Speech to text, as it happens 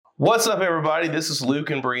What's up, everybody? This is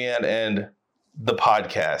Luke and Brienne and the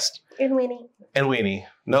podcast. And Weenie. And Weenie.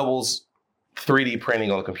 Noble's 3D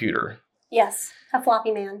printing on the computer. Yes, a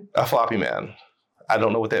floppy man. A floppy man. I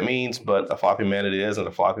don't know what that means, but a floppy man it is, and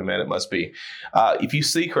a floppy man it must be. If you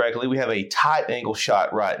see correctly, we have a tight angle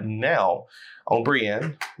shot right now on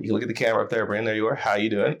Brienne. You can look at the camera up there, Brienne. There you are. How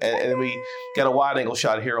you doing? And we got a wide angle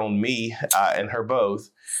shot here on me and her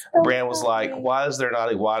both. So Brienne was like, "Why is there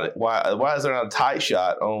not a wide? Why is there not a tight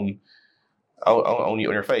shot on you on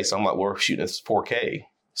your face?" I'm like, "We're shooting this 4K,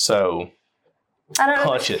 so." I don't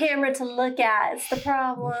know which camera to look at. It's the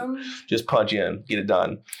problem. Just punch in. Get it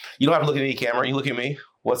done. You don't have to look at any camera. You look at me.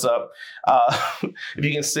 What's up? If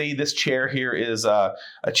you can see, this chair here is a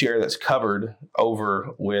chair that's covered over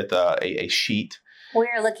with a sheet.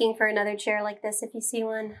 We're looking for another chair like this. If you see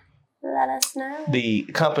one, let us know. The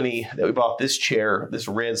company that we bought this chair, this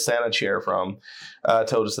red Santa chair from,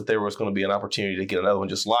 told us that there was going to be an opportunity to get another one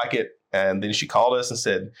just like it. And then she called us and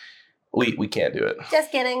said, we can't do it.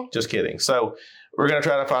 Just kidding. Just kidding. So we're going to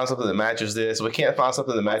try to find something that matches this. If we can't find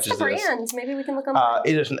something that matches What's the this. brand? Maybe we can look on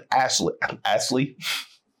it is an Astley. Astley?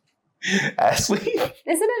 Astley? Isn't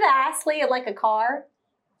it Astley like a car?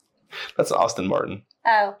 That's Aston Martin.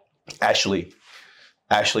 Oh. Ashley.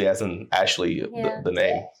 Ashley as in Ashley, the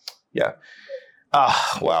name. Yeah.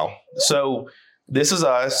 Wow. So this is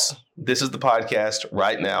us. This is the podcast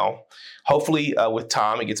right now. Hopefully with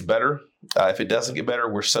time it gets better. If it doesn't get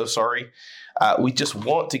better, we're so sorry. We just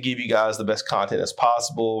want to give you guys the best content as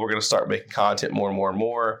possible. We're going to start making content more and more and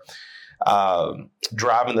more.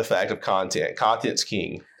 Driving the fact of content. Content's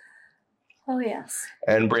king. Oh, yes.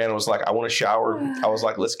 And Brianna was like, I want to shower. I was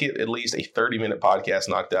like, let's get at least a 30-minute podcast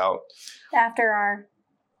knocked out. After our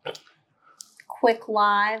quick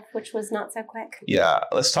live, which was not so quick. Yeah.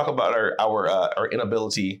 Let's talk about our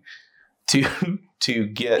inability to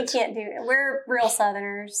get. We can't do it. We're real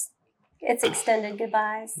Southerners. It's extended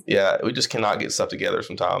goodbyes. Yeah, we just cannot get stuff together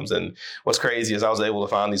sometimes. And what's crazy is I was able to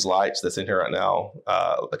find these lights that's in here right now,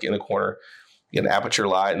 like in the corner. You get an aperture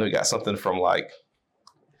light, and we got something from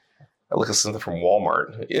something from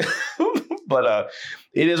Walmart. Yeah. But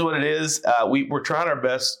it is what it is. We're trying our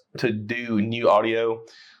best to do new audio.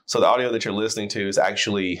 So the audio that you're listening to is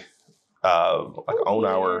actually on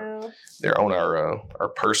our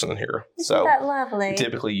person here. Isn't that lovely? We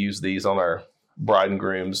typically use these on our bride and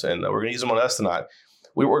grooms, and we're going to use them on us tonight.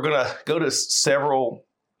 We're going to go to several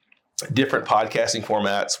different podcasting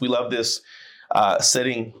formats. We love this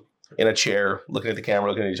sitting in a chair, looking at the camera,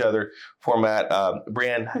 looking at each other format.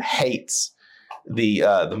 Brienne hates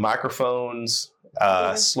the microphones /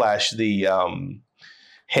 the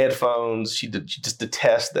headphones. She just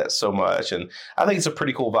detests that so much, and I think it's a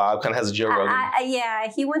pretty cool vibe. Kind of has a Joe Rogan. Yeah,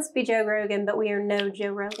 he wants to be Joe Rogan, but we are no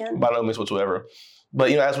Joe Rogan. By no means whatsoever. But,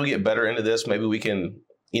 as we get better into this, maybe we can,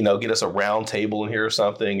 get us a round table in here or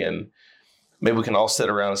something, and maybe we can all sit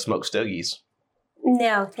around and smoke stogies.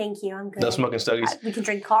 No, thank you. I'm good. No smoking stogies? We can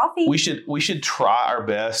drink coffee. We should try our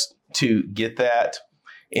best to get that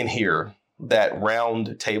in here, that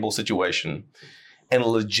round table situation, and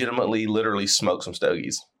legitimately, literally smoke some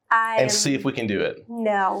stogies. And see if we can do it.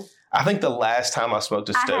 No. I think the last time I smoked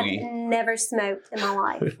a stogie. I have never smoked in my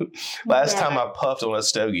life. Last time I puffed on a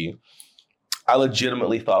stogie, I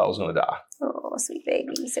legitimately thought I was going to die. Oh, sweet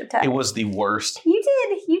baby. So tough. It was the worst. You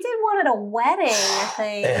did one at a wedding, I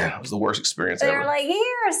think. Man, it was the worst experience ever. They were like, here,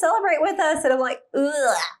 celebrate with us. And I'm like,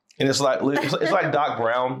 ugh. And it's like Doc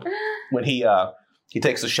Brown when he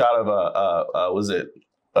takes a shot of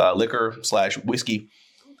liquor / whiskey.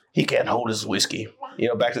 He can't hold his whiskey.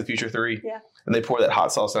 Back to the Future 3. Yeah. And they pour that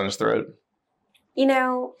hot sauce down his throat.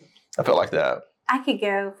 I felt like that. I could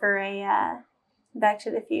go for a Back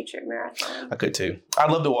to the Future marathon. I could too.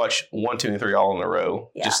 I'd love to watch 1, 2, and 3 all in a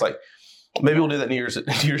row. Yeah. Just like, maybe we'll do that New Year's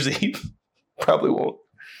Eve. Probably won't.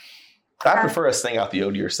 I prefer us sing out the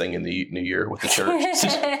old year sing in the New Year with the church.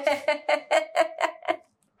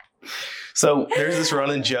 So there's this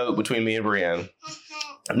running joke between me and Brienne.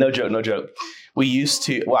 No joke. We used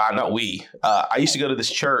to, not we. I used to go to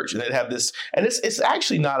this church and they'd have this, and it's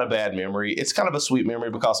actually not a bad memory. It's kind of a sweet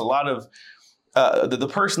memory because a lot of the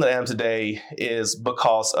person that I am today is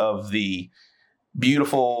because of the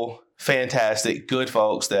beautiful, fantastic, good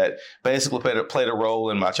folks that basically played a role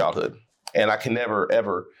in my childhood. And I can never,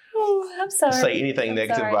 ever say anything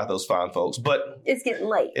negative about those fine folks. But it's getting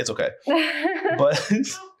late. It's okay. But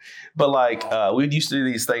we used to do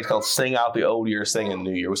these things called sing out the old year, sing in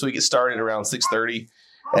the new year. So we get started around 6:30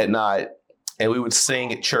 at night, and we would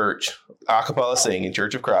sing at church, a cappella sing in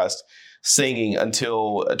Church of Christ, singing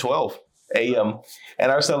until 12 a.m. And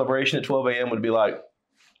our celebration at 12 a.m. would be like,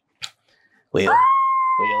 well,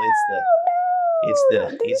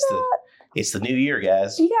 It's the new year,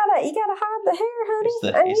 guys. You gotta hide the hair,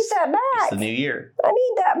 honey. I need that back. It's the new year. I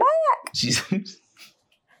need that back. She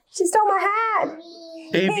stole my hat.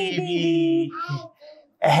 Hey, baby.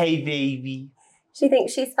 Hey, baby. She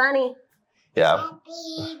thinks she's funny. Yeah,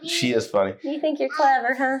 she is funny. You think you're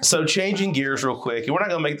clever, huh? So changing gears real quick, and we're not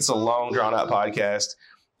going to make this a long, drawn-out podcast.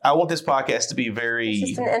 I want this podcast to be very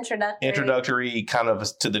just an introductory kind of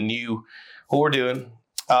to the new, what we're doing.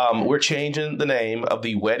 We're changing the name of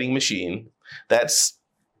the Wedding Machine. That's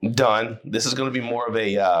done. This is going to be more of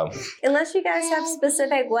a... unless you guys have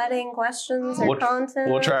specific wedding questions or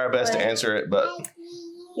content. We'll try our best to answer it, but...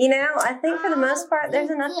 You know, I think for the most part, there's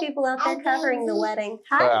enough people out there covering the wedding.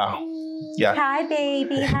 Hi. Yeah. Hi,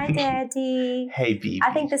 baby. Hi, daddy. Hey, baby.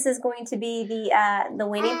 I think this is going to be the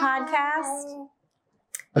Winnie podcast.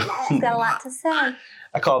 She's got a lot to say.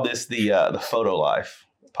 I call this the Photo Life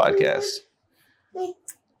podcast. This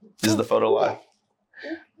is the Photo Life.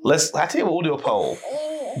 I tell you what, we'll do a poll.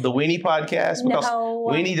 The Weenie podcast, because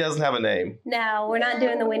Weenie doesn't have a name. No, we're not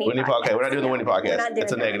doing the Weenie podcast. Okay, we're not doing the Weenie podcast.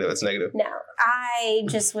 It's a negative. It's negative. No, I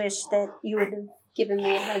just wish that you would have given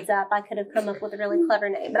me a heads up. I could have come up with a really clever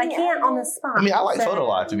name, but I can't on the spot. I mean, I like Photo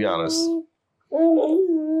Life, to be honest.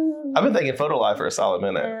 I've been thinking Photo Life for a solid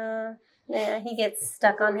minute. Yeah, he gets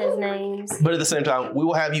stuck on his names. But at the same time, we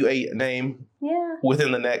will have you a name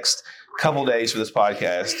within the next couple days for this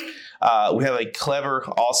podcast. We have a clever,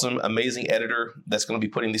 awesome, amazing editor that's going to be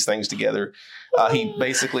putting these things together. He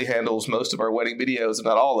basically handles most of our wedding videos, if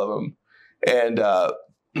not all of them. And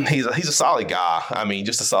he's a solid guy. I mean,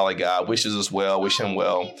 just a solid guy. Wishes us well. Wish him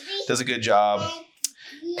well. Does a good job.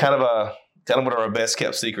 Kind of one of our best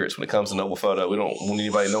kept secrets when it comes to Noble Photo. We don't want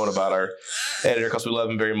anybody knowing about our editor because we love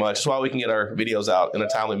him very much. That's why we can get our videos out in a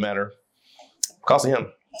timely manner because of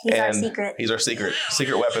him. He's our secret. He's our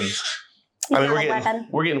secret weapon. I mean,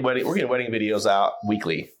 we're getting wedding videos out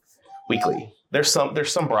weekly. There's some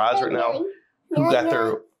brides right now who got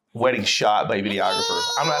their wedding shot by a videographer.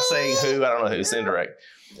 I'm not saying who. I don't know who. It's indirect.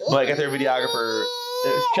 But got their videographer. It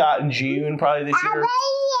was shot in June, probably this year.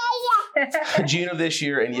 June of this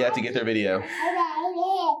year, and you have to get their video.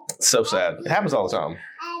 So sad. It happens all the time.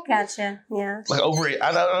 Gotcha. Yeah. Like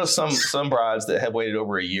I know some brides that have waited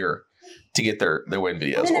over a year to get their wedding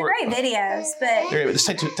videos. I mean, they're great videos, but it just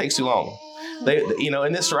takes too long. They,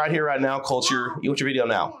 in this right here, right now culture, you want your video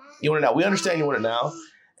now. You want it now. We understand you want it now.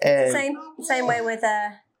 And same way with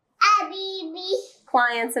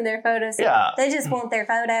clients and their photos. Yeah. They just want their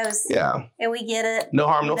photos. Yeah. And we get it. No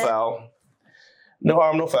harm, no foul. No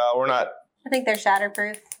harm, no foul. We're not. I think they're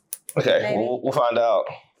shatterproof. Okay, we'll find out.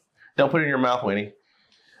 Don't put it in your mouth, Winnie.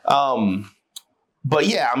 But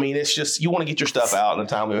yeah, I mean, it's just you want to get your stuff out in a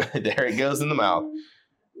timely way. There it goes in the mouth.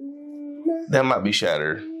 That might be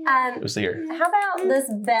shattered. Let's see here. How about this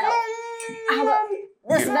bell? How about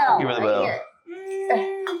this bell? Give her the bell. Here.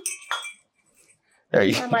 There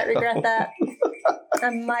you I might regret that. You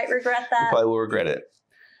probably will regret it.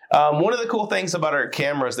 One of the cool things about our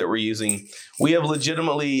cameras that we're using, we have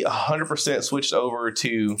legitimately 100% switched over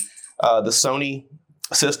to the Sony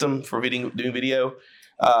system for doing video.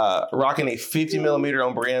 Rocking a 50 millimeter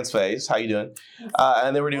on Brienne's face. How you doing?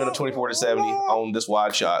 And then we're doing a 24-70 on this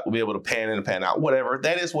wide shot. We'll be able to pan in and pan out. Whatever.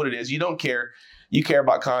 That is what it is. You don't care. You care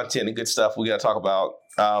about content and good stuff we got to talk about.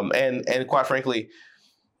 And quite frankly,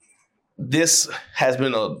 this has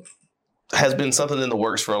been something in the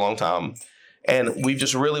works for a long time. And we've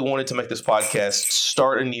just really wanted to make this podcast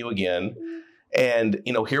start anew again. And,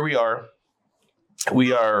 here we are.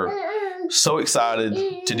 We are so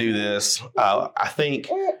excited to do this. I think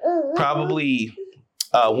probably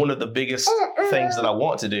one of the biggest things that I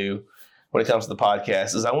want to do when it comes to the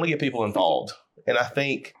podcast is I want to get people involved. And I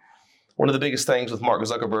think one of the biggest things with Mark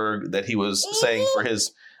Zuckerberg that he was saying for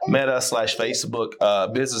his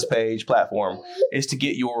Meta/Facebook business page platform is to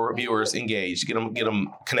get your viewers engaged, get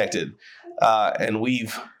them connected. And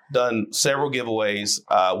we've done several giveaways.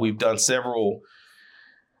 We've done several,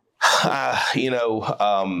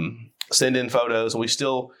 send in photos, and we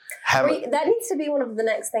still haven't. That needs to be one of the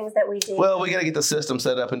next things that we do. Well, we got to get the system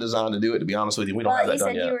set up and designed to do it. To be honest with you, we don't have that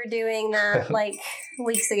done yet. You said you were doing that like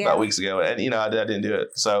weeks ago. About weeks ago, and I didn't do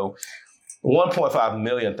it. So 1.5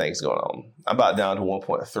 million things going on. I'm about down to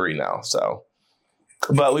 1.3 now. So,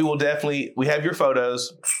 but we will definitely. We have your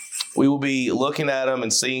photos. We will be looking at them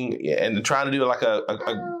and seeing and trying to do like a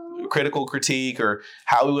critical critique or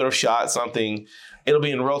how we would have shot something. It'll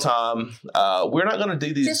be in real time. We're not going to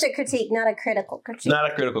do these. Just a critique, not a critical critique. Not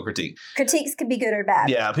a critical critique. Critiques can be good or bad.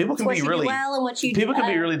 Yeah, people can be really well and what you people can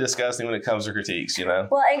be really disgusting when it comes to critiques.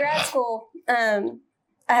 Well, in grad school, I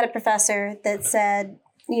had a professor that said,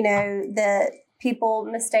 that people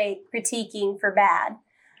mistake critiquing for bad.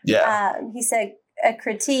 Yeah. He said a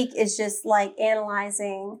critique is just like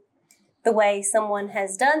analyzing the way someone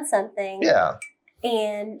has done something. Yeah.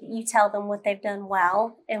 And you tell them what they've done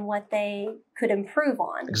well and what they could improve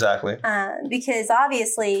on. Exactly. Because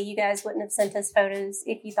obviously you guys wouldn't have sent us photos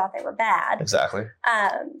if you thought they were bad. Exactly.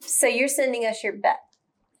 So you're sending us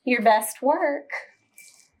your best work.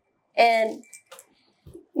 And,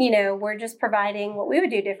 we're just providing what we would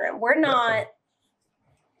do different. We're not,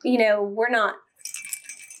 we're not,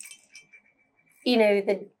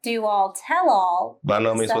 the do-all, tell-all. By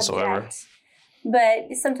no means whatsoever.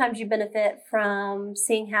 But sometimes you benefit from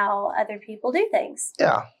seeing how other people do things.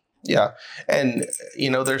 Yeah. Yeah. And,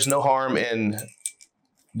 there's no harm in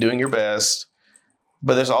doing your best,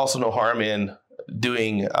 but there's also no harm in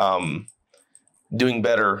doing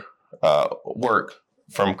better work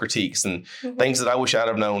from critiques and things that I wish I'd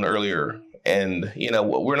have known earlier. And,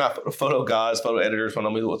 we're not photo gods, photo editors, by no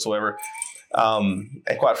means whatsoever. And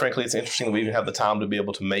quite frankly, it's interesting that we even have the time to be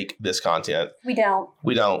able to make this content. We don't.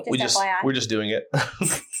 We're just doing it.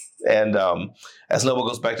 And as Noble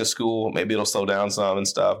goes back to school, maybe it'll slow down some and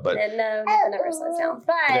stuff. But no, never slows down.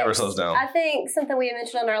 But it never slows down. I think something we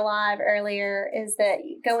mentioned on our live earlier is that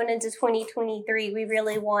going into 2023, we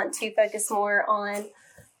really want to focus more on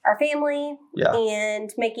our family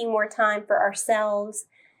and making more time for ourselves.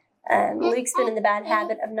 Luke's been in the bad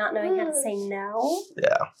habit of not knowing how to say no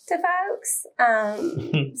to folks.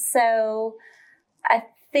 So I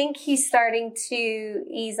think he's starting to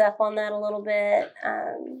ease up on that a little bit.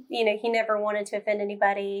 He never wanted to offend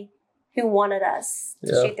anybody who wanted us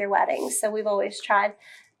to shoot their weddings. So we've always tried.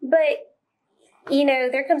 But,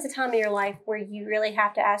 there comes a time in your life where you really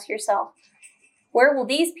have to ask yourself, where will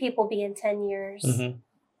these people be in 10 years? Mm-hmm.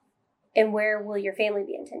 And where will your family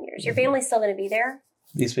be in 10 years? Your family's still going to be there.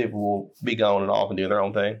 These people will be going and off and doing their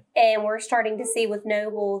own thing. And we're starting to see with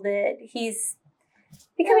Noble that he's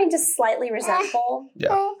becoming just slightly resentful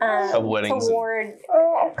of weddings toward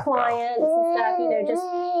clients and stuff, just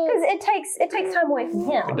because it takes time away from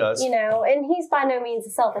him. It does. And he's by no means a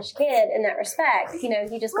selfish kid in that respect. He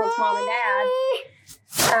just wants mom and dad.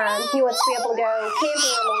 He wants to be able to go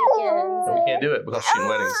camping on the weekends. But we can't do it because she's shooting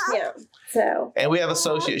weddings. Yeah. So. And we have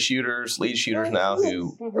associate shooters, lead shooters now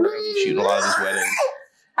who are going to be shooting a lot of these weddings.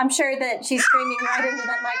 I'm sure that she's screaming right into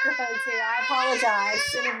that microphone too. I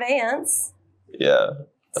apologize in advance. Yeah.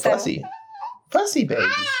 Fussy baby.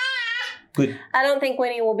 Good. I don't think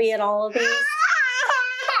Winnie will be at all of these.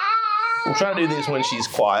 We'll try to do this when she's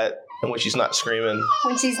quiet and when she's not screaming.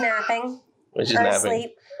 When she's napping. When she's napping.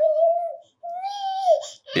 Asleep.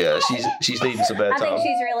 Yeah, she's needing some bedtime. I think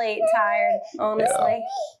she's really tired, honestly.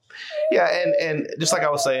 Yeah, and just like I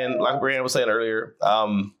was saying, like Brianna was saying earlier,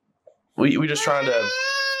 we're just trying to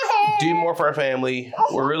do more for our family.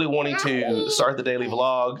 We're really wanting to start the daily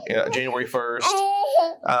vlog January 1st.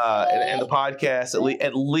 And the podcast at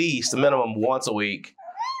least a minimum once a week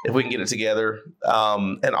if we can get it together.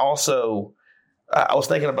 And also, I was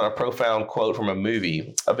thinking about a profound quote from a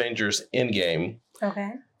movie, Avengers Endgame.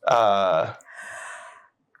 Okay.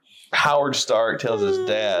 Howard Stark tells his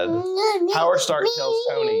dad. Howard Stark tells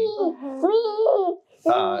Tony,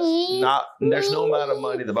 there's no amount of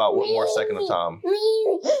money to buy 1 more second of time.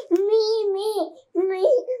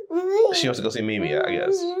 She wants to go see Mimi, I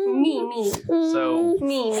guess. Mimi. So,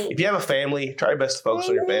 if you have a family, try your best to focus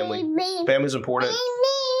on your family. Family's important.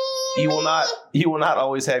 You will not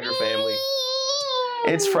always have your family.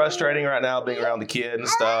 It's frustrating right now being around the kid and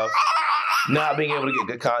stuff. Not being able to get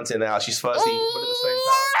good content out. She's fussy, but at the same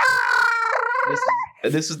time,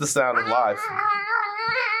 this is the sound of life.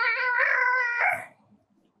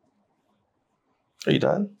 Are you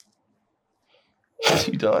done? Are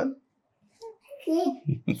you done?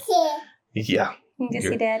 Yeah. You can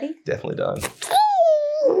see Daddy? Definitely done.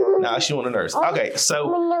 Now she want a nurse. Okay, so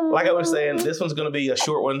like I was saying, this one's going to be a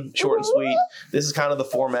short one, short and sweet. This is kind of the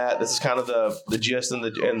format. This is kind of the gist and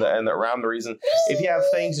the around the reason. If you have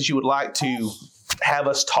things that you would like to have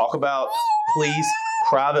us talk about, please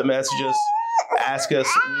private message us, ask us.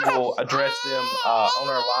 We will address them on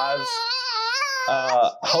our lives.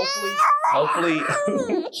 Hopefully.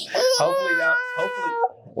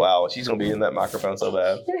 Wow, she's going to be in that microphone so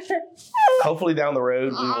bad. Hopefully down the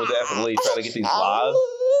road, we will definitely try to get these live.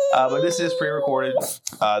 But this is pre-recorded. This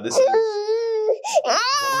is what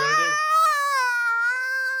we're going to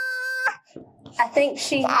do. I think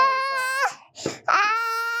she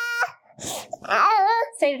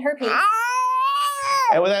stated her piece.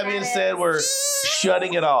 And with that being said, we're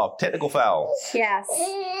shutting it off. Technical foul. Yes.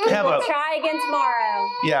 We'll try again tomorrow.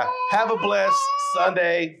 Yeah. Have a blessed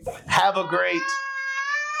Sunday. Have a great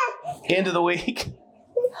end of the week.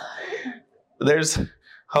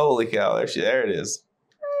 Holy cow, there it is.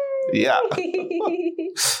 Yeah.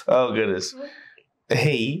 Oh, goodness.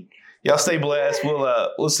 Hey, y'all stay blessed.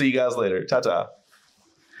 We'll see you guys later. Ta-ta.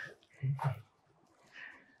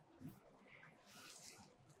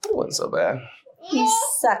 It wasn't so bad. You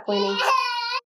suck, Winnie.